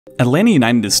Atlanta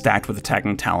United is stacked with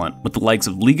attacking talent, with the likes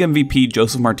of League MVP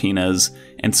Josef Martinez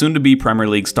and soon-to-be Premier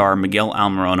League star Miguel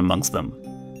Almiron amongst them.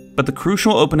 But the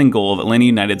crucial opening goal of Atlanta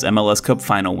United's MLS Cup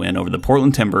final win over the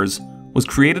Portland Timbers was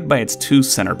created by its two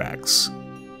center backs.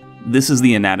 This is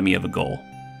the anatomy of a goal.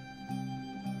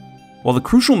 While the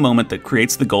crucial moment that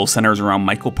creates the goal centers around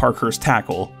Michael Parker's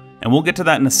tackle, and we'll get to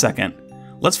that in a second,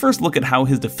 let's first look at how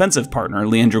his defensive partner,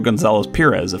 Leandro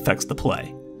Gonzalez-Pirez, affects the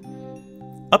play.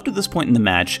 Up to this point in the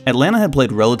match, Atlanta had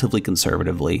played relatively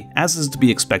conservatively, as is to be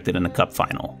expected in a cup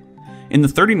final. In the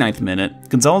 39th minute,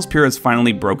 Gonzalez-Pirez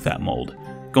finally broke that mold,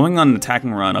 going on an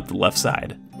attacking run up the left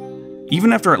side.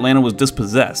 Even after Atlanta was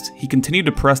dispossessed, he continued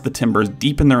to press the Timbers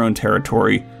deep in their own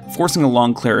territory, forcing a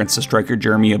long clearance to striker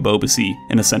Jeremy Ebobisse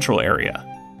in a central area.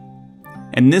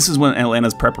 And this is when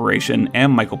Atlanta's preparation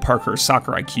and Michael Parker's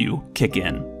soccer IQ kick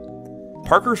in.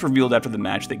 Parker's revealed after the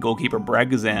match that goalkeeper Brad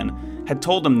Guzan had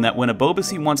told him that when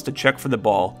Ebobisse wants to check for the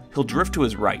ball, he'll drift to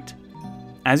his right.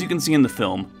 As you can see in the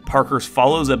film, Parker's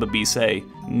follows Ebobisse,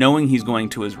 knowing he's going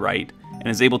to his right, and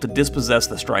is able to dispossess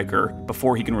the striker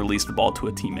before he can release the ball to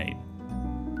a teammate.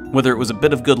 Whether it was a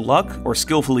bit of good luck or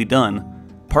skillfully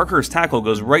done, Parker's tackle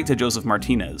goes right to Josef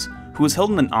Martinez, who was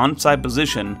held in an onside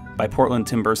position by Portland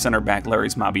Timbers center back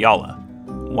Larrys Mabiala.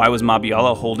 Why was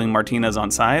Mabiala holding Martinez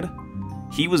onside?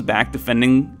 He was back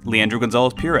defending Leandro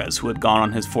Gonzalez-Pirez, who had gone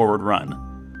on his forward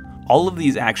run. All of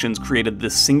these actions created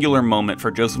this singular moment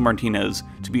for Josef Martinez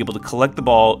to be able to collect the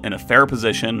ball in a fair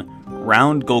position,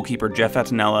 round goalkeeper Jeff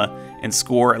Attinella, and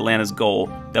score Atlanta's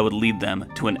goal that would lead them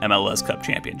to an MLS Cup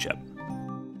championship.